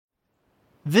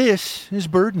This is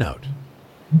BirdNote.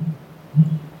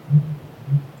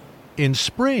 In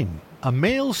spring, a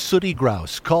male sooty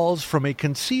grouse calls from a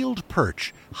concealed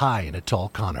perch high in a tall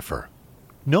conifer.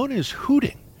 Known as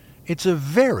hooting, it's a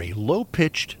very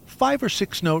low-pitched 5 or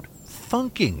 6 note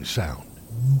thunking sound.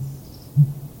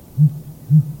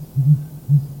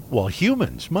 While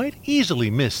humans might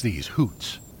easily miss these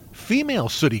hoots, female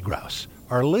sooty grouse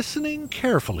are listening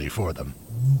carefully for them.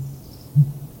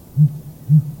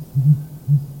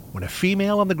 When a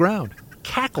female on the ground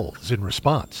cackles in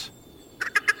response,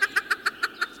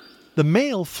 the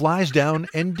male flies down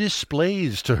and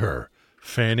displays to her,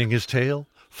 fanning his tail,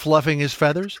 fluffing his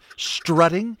feathers,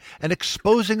 strutting, and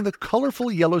exposing the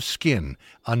colorful yellow skin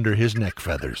under his neck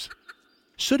feathers.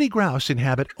 Sooty grouse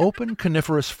inhabit open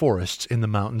coniferous forests in the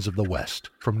mountains of the West,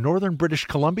 from northern British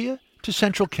Columbia to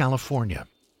central California.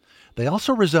 They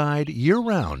also reside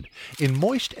year-round in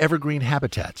moist evergreen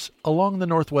habitats along the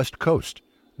northwest coast,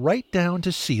 right down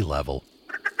to sea level.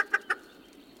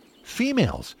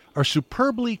 Females are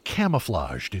superbly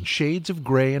camouflaged in shades of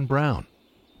gray and brown.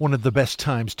 One of the best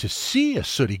times to see a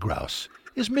sooty grouse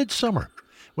is midsummer,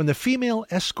 when the female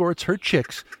escorts her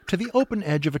chicks to the open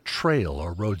edge of a trail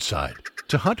or roadside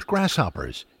to hunt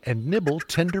grasshoppers and nibble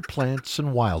tender plants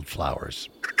and wildflowers.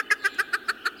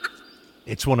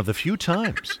 It's one of the few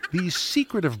times these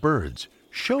secretive birds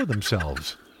show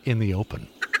themselves in the open.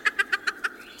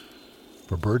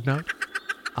 For BirdNote,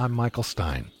 I'm Michael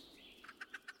Stein.